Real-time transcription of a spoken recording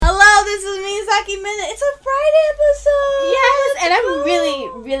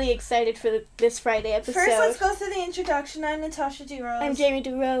really excited for this Friday episode. First, let's go through the introduction. I'm Natasha DeRose. I'm Jamie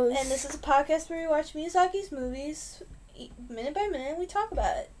DeRose. And this is a podcast where we watch Miyazaki's movies minute by minute and we talk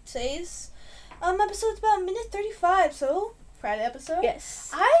about it. Today's episode's about minute 35, so Friday episode.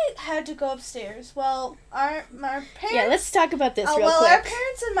 Yes. I had to go upstairs. Well, my parents... Yeah, let's talk about this real quick. Our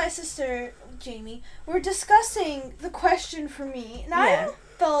parents and my sister, Jamie, were discussing the question for me, and I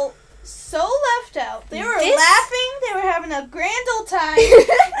felt so left out. They were laughing, they were having a grand old time,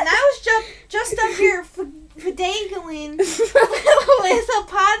 and I was just up here fidangling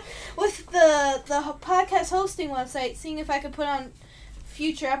with the podcast hosting website, seeing if I could put on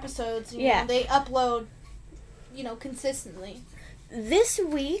future episodes. You know, they upload, consistently. This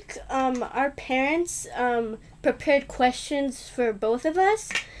week, our parents prepared questions for both of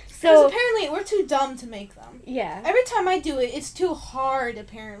us. Because apparently we're too dumb to make them. Yeah. Every time I do it, it's too hard,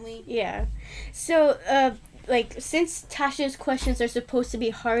 apparently. Yeah. So, since Tasha's questions are supposed to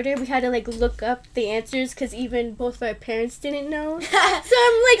be harder, we had to, look up the answers because even both of our parents didn't know. So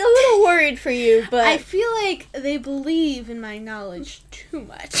I'm, a little worried for you, but... I feel like they believe in my knowledge too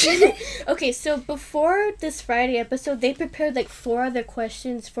much. Okay, so before this Friday episode, they prepared, 4 other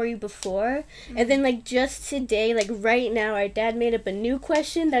questions for you before. Mm-hmm. And then, just today, right now, our dad made up a new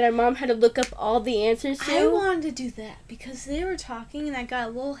question that our mom had to look up all the answers to. I wanted to do that because they were talking and I got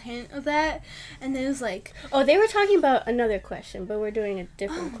a little hint of that. And then it was like... Oh, they were talking about another question, but we're doing a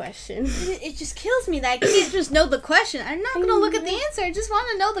different question. It just kills me that I can't just know the question. I'm not going to look at the answer. I just want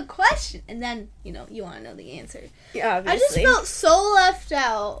to know the question. And then, you want to know the answer. Yeah, obviously. I just felt so left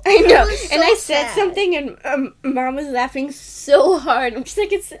out. I know. And I sad. said something and Mom was laughing so hard. I'm just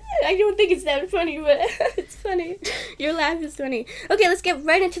like, I don't think it's that funny, but it's funny. Your laugh is funny. Okay, let's get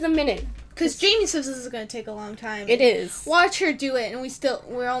right into the minute. Because Jamie says this is going to take a long time. It is. Watch her do it, and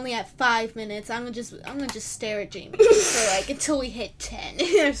we're only at 5 minutes. I'm gonna just stare at Jamie for until we hit 10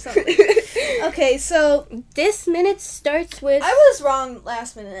 or something. Okay, so this minute starts with... I was wrong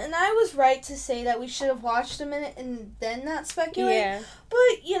last minute, and I was right to say that we should have watched a minute and then not speculate. Yeah.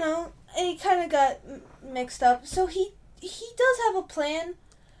 But it kind of got mixed up. So he does have a plan,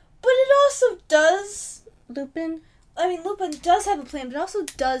 but it also does... Lupin does have a plan, but also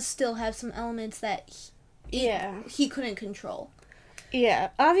does still have some elements that he couldn't control. Yeah.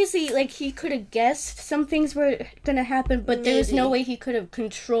 Obviously, he could have guessed some things were going to happen, but there was no way he could have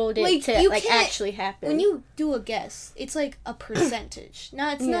controlled it to, actually happen. When you do a guess, it's a percentage.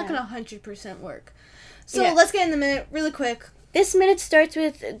 It's not going to 100% work. So let's get in the minute really quick. This minute starts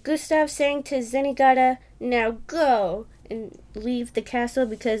with Gustav saying to Zenigata, "Now go," and leave the castle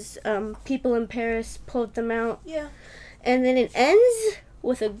because people in Paris pulled them out. Yeah. And then it ends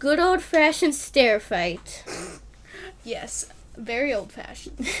with a good old-fashioned stare fight. Yes, very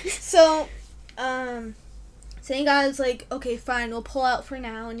old-fashioned. So, Zenigata's like, okay, fine, we'll pull out for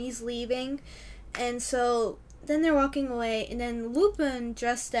now, and he's leaving. And so then they're walking away, and then Lupin,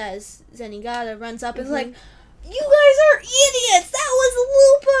 dressed as Zenigata, runs up and is like, "You guys are idiots! That was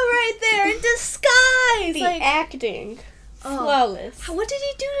Lupin right there in disguise!" The acting. Flawless. What did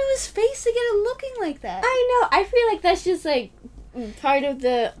he do to his face to get it looking like that? I know. I feel like that's just part of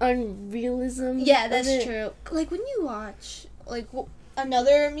the unrealism. Yeah, that's true. When you watch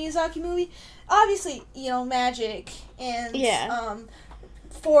another Miyazaki movie, obviously magic and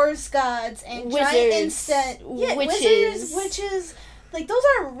forest gods and wizards, giant witches. Those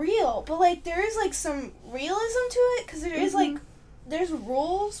aren't real, but there is some realism to it because there is there's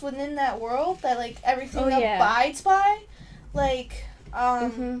rules within that world that everything abides by. I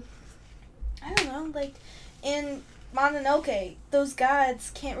don't know, in Mononoke, those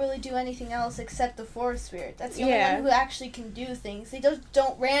gods can't really do anything else except the forest spirit. That's the only one who actually can do things. They just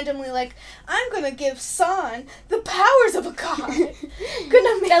don't randomly I'm gonna give San the powers of a god.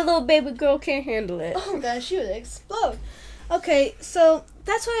 That little baby girl can't handle it. Oh gosh, she would explode. Okay, so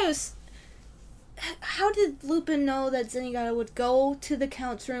that's why I was... How did Lupin know that Zenigata would go to the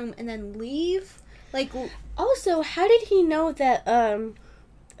Count's room and then leave? Also, how did he know that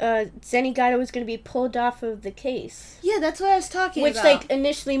Zenigata was going to be pulled off of the case? Yeah, that's what I was talking about. Which,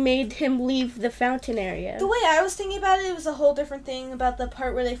 initially made him leave the fountain area. The way I was thinking about it was a whole different thing about the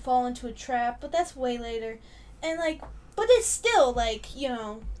part where they fall into a trap, but that's way later. And, but it's still,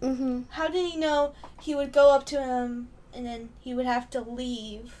 how did he know he would go up to him and then he would have to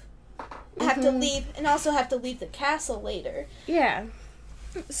leave? And also have to leave the castle later. Yeah.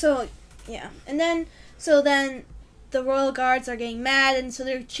 So, yeah. And then, then the royal guards are getting mad, and so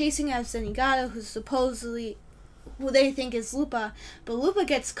they're chasing after Zenigata, who they think is Lupa, but Lupa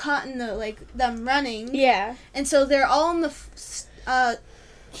gets caught in them running. Yeah. And so they're all in the,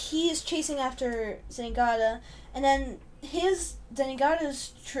 he is chasing after Zenigata, and then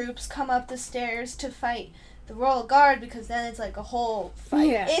Zenigata's troops come up the stairs to fight the Royal Guard, because then it's like a whole fight.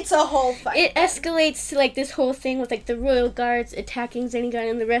 Yeah. It's a whole fight. It escalates to like this whole thing with like the Royal Guards attacking Zenigata,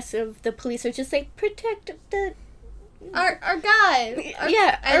 and the rest of the police are just like, protect the our guy.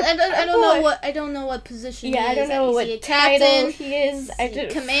 I don't know what position. Yeah, he is. I don't know what he title he is.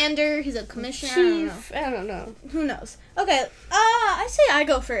 Commander. He's a commissioner. Chief. I don't know. Who knows? Okay. I say I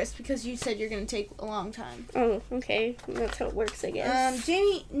go first because you said you're gonna take a long time. Oh, okay. That's how it works, I guess.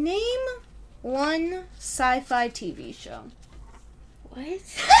 Jamie, name one sci-fi TV show. What?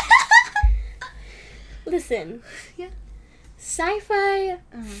 Listen. Yeah. Sci-fi,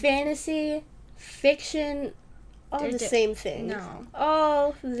 fantasy, fiction, all the same thing. No.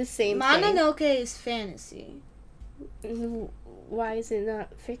 All the same thing. Mononoke is fantasy. Why is it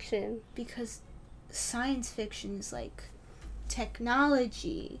not fiction? Because science fiction is like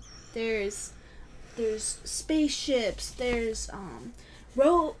technology. There's spaceships. There's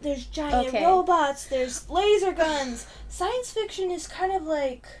giant robots. There's laser guns. Science fiction is kind of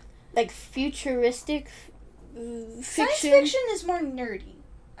like futuristic fiction. Science fiction is more nerdy.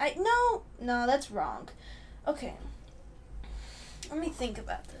 No, that's wrong. Okay. Let me think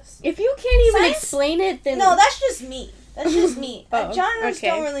about this. If you can't even explain it, then... No, that's just me. That's just me. Genres okay.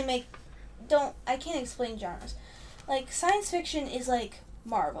 don't really I can't explain genres. Like, science fiction is like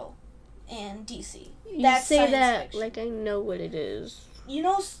Marvel and DC. That's say that fiction. Like I know what it is. You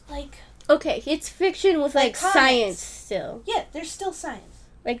know, like... Okay, it's fiction with like science still. Yeah, there's still science.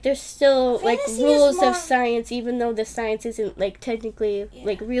 Like, there's still, fantasy rules of science, even though the science isn't, technically,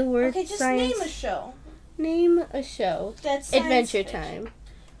 real world science. Okay, just science. name a show. Name a show. That's Adventure fiction. Time.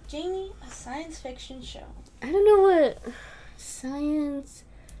 Jamie, a science fiction show. I don't know what science...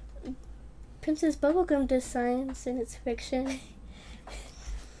 Princess Bubblegum does science, and it's fiction.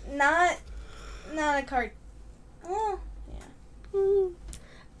 Not a card. Oh, yeah.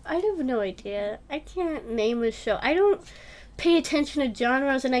 I have no idea. I can't name a show. I don't pay attention to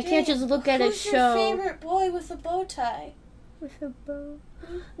genres, and I can't just look at a show. Who's your favorite boy with a bow tie? With a bow?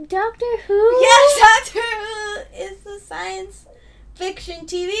 Doctor Who? Yes, Doctor Who is the science fiction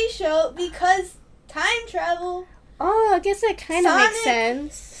TV show because time travel. Oh, I guess that kind of makes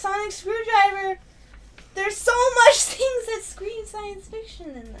sense. Sonic Screwdriver. There's so much things that scream science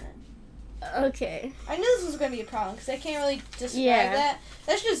fiction in that. Okay. I knew this was going to be a problem because I can't really describe that.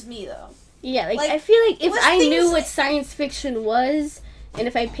 That's just me, though. Yeah, I feel like if I knew what science fiction was, and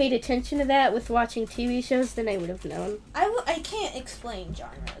if I paid attention to that with watching TV shows, then I would have known. I can't explain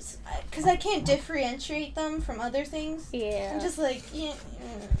genres because I can't differentiate them from other things. Yeah. I'm just like, yeah.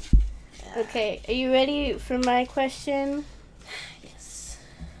 Okay, are you ready for my question? Yes.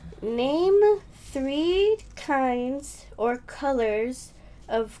 Name 3 kinds or colors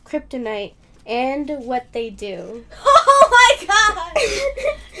of kryptonite and what they do. Oh my god!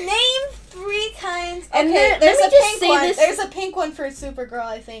 Name 3 kinds. Okay, and there's a pink one. There's a pink one for Supergirl,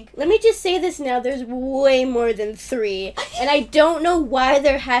 I think. Let me just say this now. There's way more than 3. And I don't know why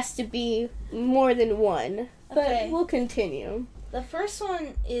there has to be more than 1. But we'll continue. The first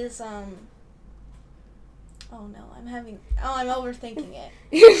one is, oh no, I'm overthinking it.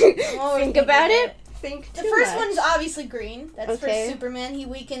 Think about it. Think the first one's obviously green. That's for Superman. He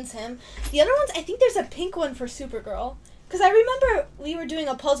weakens him. The other ones, I think there's a pink one for Supergirl. Because I remember we were doing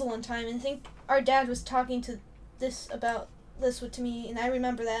a puzzle one time, and I think our dad was talking about this to me, and I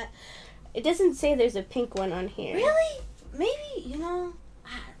remember that. It doesn't say there's a pink one on here. Really? Maybe, I don't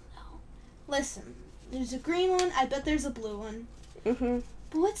know. Listen, there's a green one. I bet there's a blue one. Mm-hmm.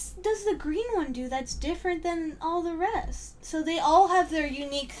 But what does the green one do that's different than all the rest? So they all have their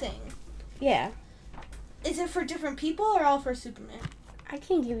unique thing. Yeah. Is it for different people or all for Superman? I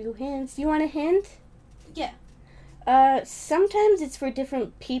can give you hints. You want a hint? Yeah. Sometimes it's for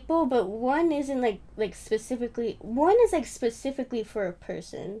different people, but one isn't like specifically. One is specifically for a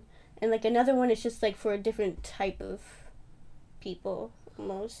person, and another one is just for a different type of people,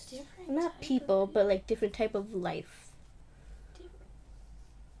 almost. Not people, but different type of life.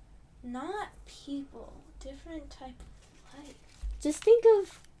 Not people. Different type of life. Just think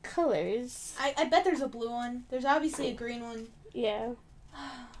of colors. I bet there's a blue one. There's obviously a green one. Yeah.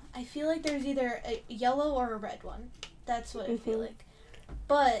 I feel like there's either a yellow or a red one. That's what I feel like.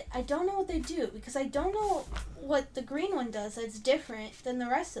 But I don't know what they do because I don't know what the green one does that's different than the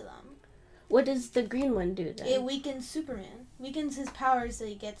rest of them. What does the green one do then? It weakens Superman. Weakens his powers that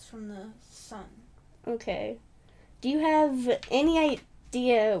he gets from the sun. Okay. Do you have any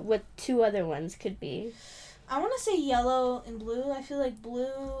idea what 2 other ones could be? I want to say yellow and blue. I feel like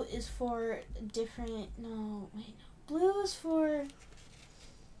blue is for different... No, wait, no. Blue is for...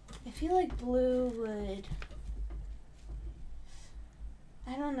 I feel like blue would...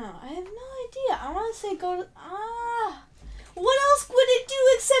 I don't know. I have no idea. I want to say go to... What else would it do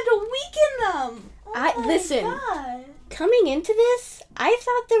except to weaken them? Listen, God. Coming into this, I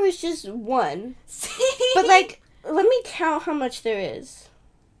thought there was just one. See? But, like, let me count how much there is.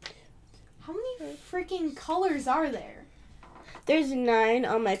 How many freaking colors are there? There's 9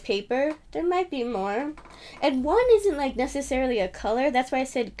 on my paper. There might be more. And 1 isn't, like, necessarily a color. That's why I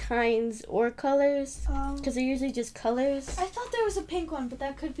said kinds or colors. Because they're usually just colors. I thought there was a pink one, but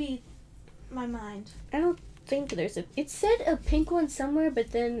that could be my mind. I don't think there's a... It said a pink one somewhere,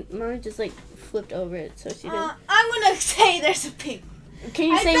 but then Mama just, like, flipped over it, so she didn't... I'm going to say there's a pink one. Can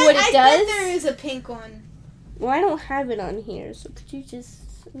you say what it does? I bet there is a pink one. Well, I don't have it on here, so could you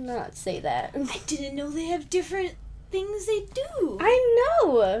just not say that? I didn't know they have different things they do. I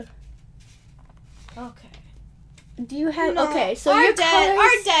know. Okay. Do you have... No, okay, so your colors...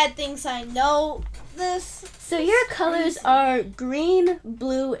 Our dad thinks I know this. So your colors are green,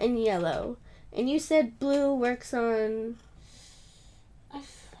 blue, and yellow. And you said blue works on... I'm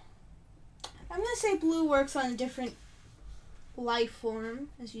going to say blue works on a different life form,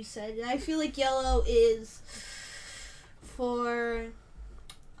 as you said. And I feel like yellow is for,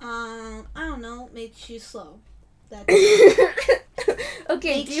 I don't know, makes you slow.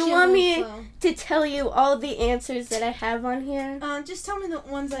 Okay, do you want me to tell you all the answers that I have on here? Just tell me the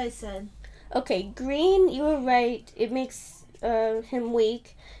ones I said. Okay, green, you were right. It makes him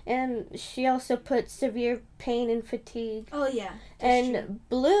weak. And she also put severe pain and fatigue. Oh, yeah. And true.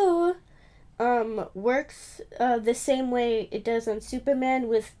 blue works the same way it does on Superman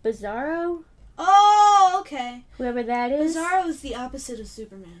with Bizarro. Oh, okay. Whoever that is. Bizarro is the opposite of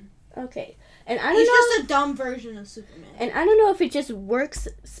Superman. Okay. And I don't know. He's just a dumb version of Superman. And I don't know if it just works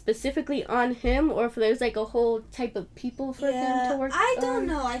specifically on him or if there's like a whole type of people for him to work on. I don't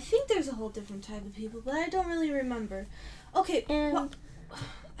know. I think there's a whole different type of people, but I don't really remember. Okay, and well,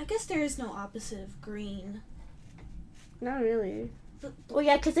 I guess there is no opposite of green. Not really. Well,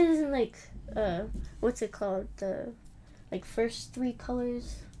 yeah, because it isn't like, what's it called? The, like, first 3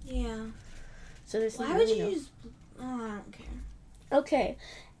 colors. Yeah. So there's Why would you use... Oh, I don't care. Okay.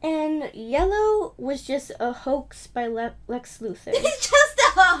 And yellow was just a hoax by Lex Luthor. It's just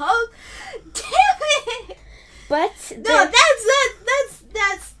a hoax? Damn it! But... No,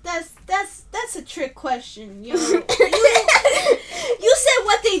 that's a trick question. You said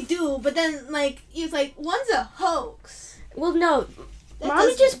what they do, but then, like, you was like, one's a hoax. Well, no.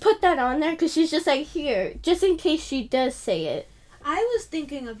 Mommy just put that on there because she's just like, here, just in case she does say it. I was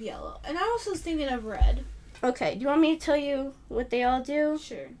thinking of yellow, and I also was thinking of red. Okay, do you want me to tell you what they all do?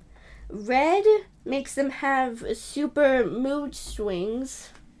 Sure. Red makes them have super mood swings.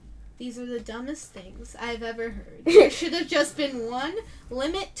 These are the dumbest things I've ever heard. There should have just been 1,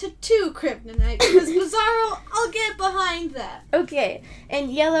 limit to 2 kryptonite, because Bizarro, I'll get behind that. Okay,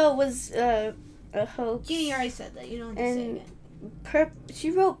 and yellow was a hoax. You already said that. You don't have to say it again. She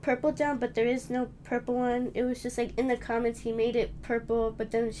wrote purple down, but there is no purple one. It was just like in the comments he made it purple,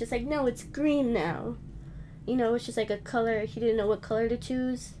 but then it's just like, no, it's green now. You know, it's just like a color. He didn't know what color to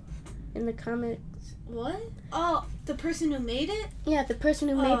choose in the comics. What? Oh, the person who made it? Yeah, the person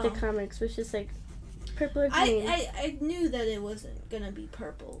who made the comics was just like purple or green. I knew that it wasn't gonna be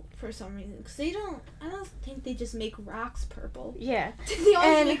purple for some reason, because I don't think they just make rocks purple. Yeah. They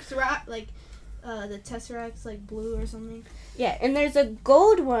always make rock, like, the Tesseract's like blue or something. Yeah, and there's a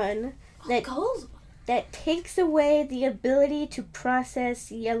gold one gold? that takes away the ability to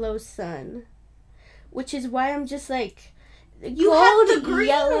process yellow sun. Which is why I'm just like, you have the green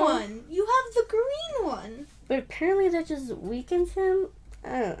one. You have the green one. But apparently that just weakens him.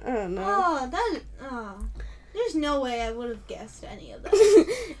 I don't know. There's no way I would have guessed any of that.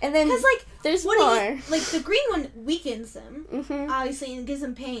 And then because like there's more. Like the green one weakens him, obviously, and gives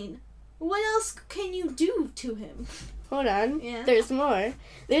him pain. What else can you do to him? Hold on. Yeah. There's more.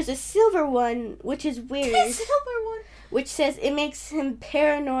 There's a silver one, which is weird. The silver one. Which says it makes him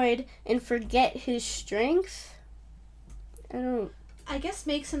paranoid and forget his strength. I guess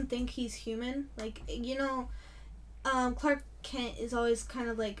makes him think he's human. Like, you know, Clark Kent is always kind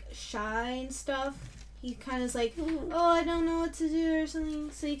of like shy and stuff. He kind of is like, oh, I don't know what to do or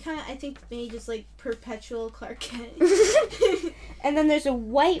something. So he kind of, I think, maybe just like perpetual Clark Kent. And then there's a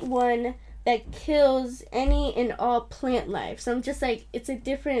white one that kills any and all plant life. So I'm just like, it's a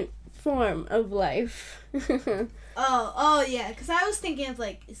different form of life. Oh yeah, because I was thinking of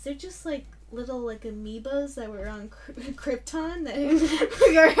like, is there just like little like amoebas that were on Krypton that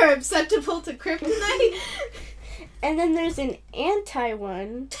are susceptible to kryptonite? And then there's an anti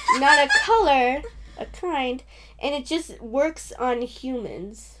one, not a color, a kind, and it just works on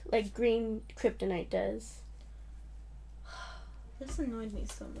humans like green kryptonite does. This annoyed me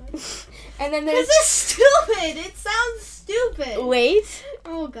so much. And then This is stupid. It sounds stupid. Wait.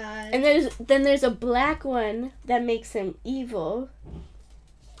 Oh God. And there's a black one that makes him evil.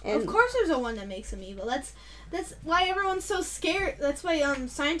 And of course, there's a one that makes him evil. That's why everyone's so scared. That's why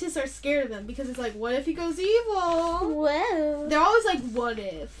scientists are scared of him, because it's like, what if he goes evil? Whoa. They're always like, what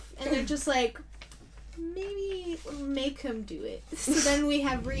if? And they're just like, maybe make him do it. So then we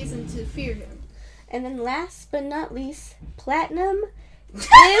have reason to fear him. And then last but not least, Platinum is...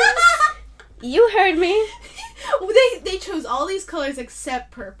 You heard me. They chose all these colors except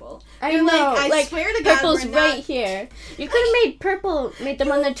purple. I They're know. I swear to God, purple's we're not... right here. You could have made purple, made the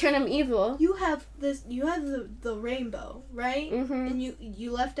one that turned him evil. You have this. You have the rainbow, right? Mm-hmm. And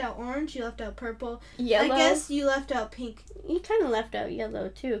you left out orange. You left out purple. Yellow. I guess you left out pink. You kind of left out yellow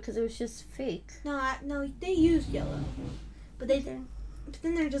too, because it was just fake. No, they used yellow, but then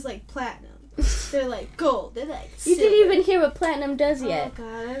they're just like platinum. They're like gold. They're like You silver. didn't even hear what Platinum does yet. Oh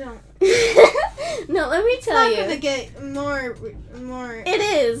God, I don't. No, let me tell you. It's not gonna get more. It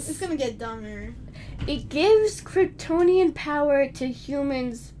is. It's gonna get dumber. It gives Kryptonian power to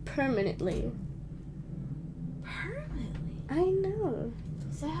humans permanently. Permanently. I know.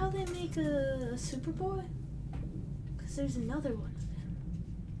 Is that how they make a Superboy? Because there's another one of them.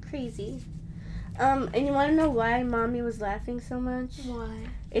 Crazy. And you want to know why Mommy was laughing so much? Why?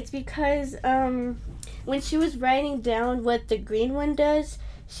 It's because when she was writing down what the green one does,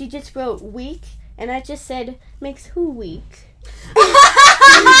 she just wrote weak, and I just said, makes who weak?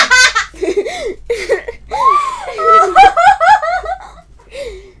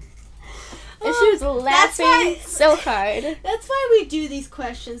 And she was laughing so hard. That's why we do these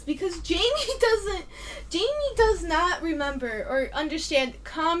questions, because Jamie does not remember or understand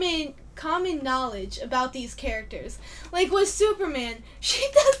common knowledge about these characters. Like with Superman, she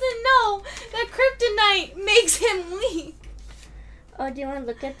doesn't know that kryptonite makes him weak. Oh, do you want to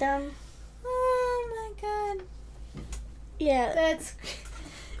look at them? Oh my God. Yeah. That's...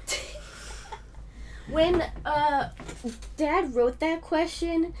 When Dad wrote that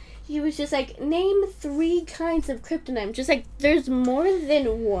question, he was just like, name 3 kinds of kryptonite. I'm just like, there's more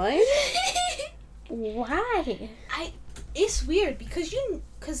than one? Why? It's weird because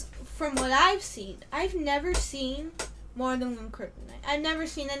from what I've seen, I've never seen more than one kryptonite. I've never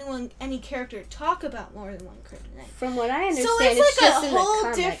seen any character talk about more than one kryptonite. From what I understand, so it's like just a in the whole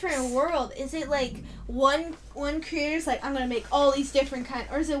comics. different world. Is it like one creator's like, I'm gonna make all these different kinds,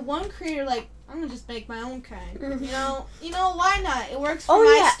 or is it one creator like, I'm gonna just make my own kind? Mm-hmm. You know why not? It works for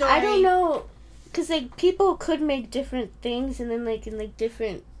my story. I don't know, because like people could make different things, and then like in like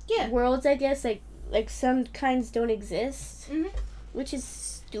different worlds, I guess like some kinds don't exist, which is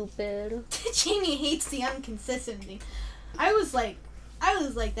stupid. Jamie hates the inconsistency. I was like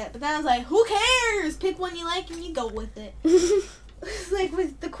that, but then I was like, who cares? Pick one you like and you go with it. Like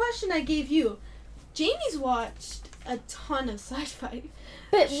with the question I gave you, Jamie's watched a ton of sci-fi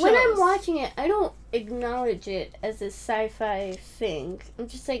But shows. when I'm watching it, I don't acknowledge it as a sci-fi thing. I'm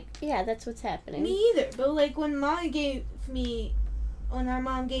just like, yeah, that's what's happening. Me either. But like when our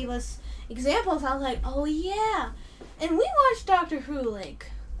mom gave us examples, I was like, oh yeah. And we watched Doctor Who like.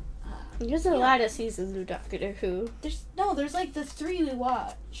 There's a lot of seasons of Doctor Who. There's like the 3 we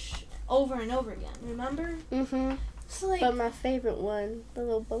watch over and over again. Remember? Mm-hmm. So like. But my favorite one, the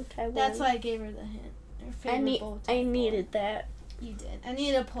little bow tie one. That's why I gave her the hint. Her favorite bow tie. I needed that. You did. I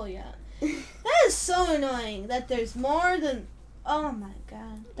needed to pull you out. That is so annoying that there's more than... Oh my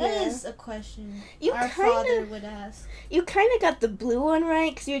God. That is a question our father would ask. You kind of got the blue one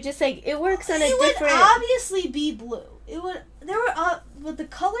right, because you're just like, it works on a different... It would obviously be blue. But the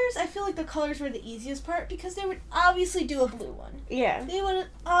colors, I feel like the colors were the easiest part, because they would obviously do a blue one. Yeah. They would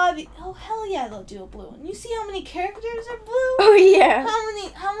oh hell yeah, they'll do a blue one. You see how many characters are blue? Oh yeah. How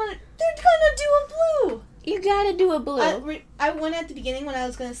many, they're gonna do a blue. You gotta do a blue. I went at the beginning when I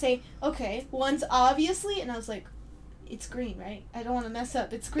was gonna say, okay, one's obviously, and I was like, it's green, right? I don't want to mess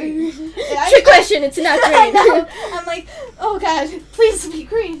up. It's green. Trick question. It's not green. I'm like, oh God, please be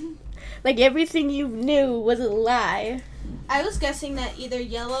green. Like everything you knew was a lie. I was guessing that either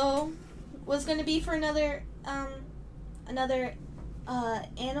yellow was gonna be for another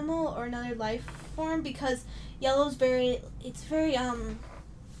animal or another life form, because yellow's very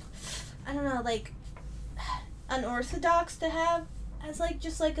I don't know, like unorthodox to have as like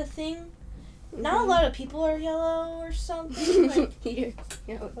just like a thing. Mm-hmm. Not a lot of people are yellow or something. Like,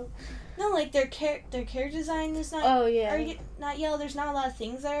 yellow. No, like their character design is not. Oh yeah. Not yellow. There's not a lot of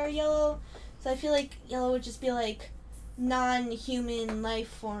things that are yellow, so I feel like yellow would just be like non-human life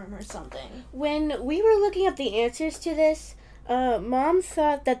form or something. When we were looking up the answers to this, Mom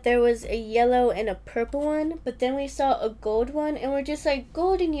thought that there was a yellow and a purple one, but then we saw a gold one, and we're just like,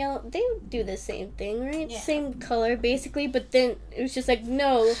 gold and yellow, they do the same thing, right? Yeah. Same color, basically, but then it was just like,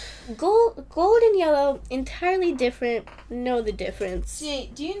 no, gold and yellow, entirely different, know the difference.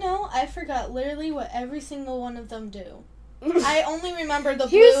 See, do you know, I forgot literally what every single one of them do. I only remember the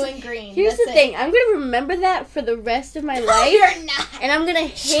blue and green. Here's the thing. I'm going to remember that for the rest of my life. You're not. And I'm going to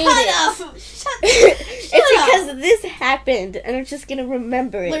hate Shut it. up. It's because this happened, and I'm just going to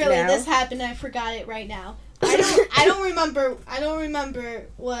remember it Literally, now. this happened, I forgot it right now. I don't remember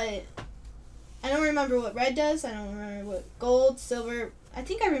what red does. I don't remember what gold, silver. I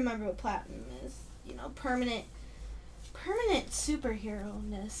think I remember what platinum is. You know, permanent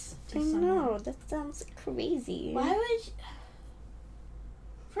superhero-ness. I know, that sounds crazy. Why would...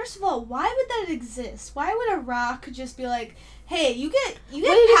 First of all, why would that exist? Why would a rock just be like, hey, you get Wait,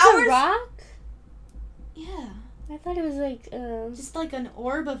 powers... it's a rock? Yeah. I thought it was like, Just like an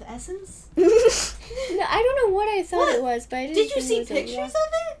orb of essence? No, I don't know what I thought it was, but I didn't Did you think see it was pictures a rock. of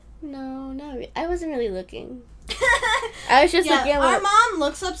it? No, I wasn't really looking. I was just looking at our mom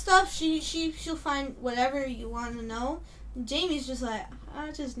looks up stuff. She'll find whatever you want to know. Jamie's just like,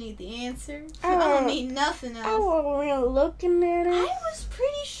 I just need the answer. I don't need nothing else. I wasn't really looking at it. I was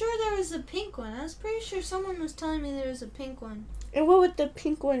pretty sure there was a pink one. I was pretty sure someone was telling me there was a pink one. And what would the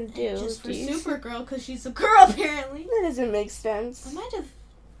pink one do? Just for Supergirl, because she's a girl, apparently. That doesn't make sense. That might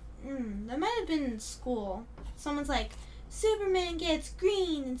have been in school. Someone's like, Superman gets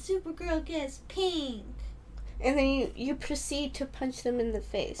green and Supergirl gets pink. And then you proceed to punch them in the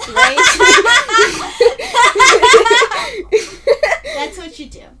face, right? That's what you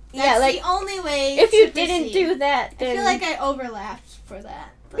do. That's Yeah, like, the only way. if you to didn't proceed. do that, then... I feel like I overlapped for that.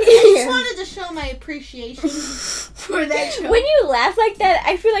 But I just wanted to show my appreciation for that show. When you laugh like that,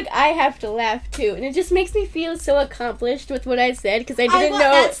 I feel like I have to laugh too, and it just makes me feel so accomplished with what I said because I didn't know.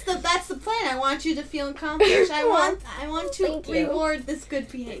 That's the plan. I want you to feel accomplished. I want to Thank you. reward this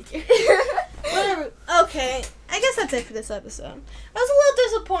good behavior. Whatever. Okay, I guess that's it for this episode. I was a little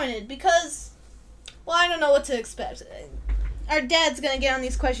disappointed because, well, I don't know what to expect. Our dad's gonna get on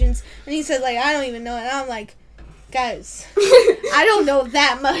these questions, and he said, like, I don't even know it. And I'm like, guys, I don't know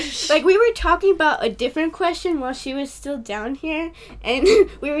that much. Like, we were talking about a different question while she was still down here, and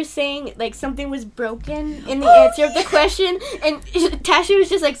we were saying, like, something was broken in the answer of the question, and Tasha was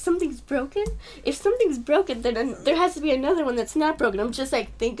just like, something's broken? If something's broken, then there has to be another one that's not broken. I'm just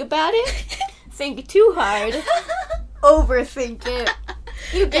like, think about it. Think too hard. Overthink it.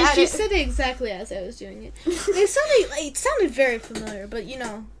 You got and she it. said it exactly as I was doing it. It sounded very familiar, but you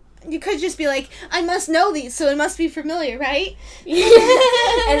know, you could just be like, I must know these, so it must be familiar, right?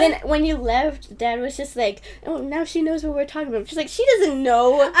 And then when you left, Dad was just like, oh, now she knows what we're talking about. She's like, she doesn't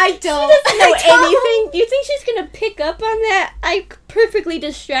know. I don't. She doesn't know anything. Do you think she's going to pick up on that? I perfectly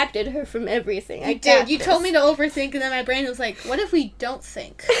distracted her from everything. I did. You told me to overthink, and then my brain was like, what if we don't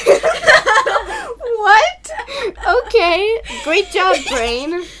think? What? Okay. Great job,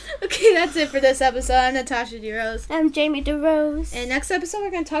 brain. Okay, that's it for this episode. I'm Natasha DeRose. I'm Jamie DeRose. And next episode, we're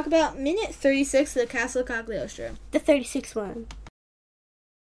going to talk about minute 36 of the Castle Cagliostro. The 36th one.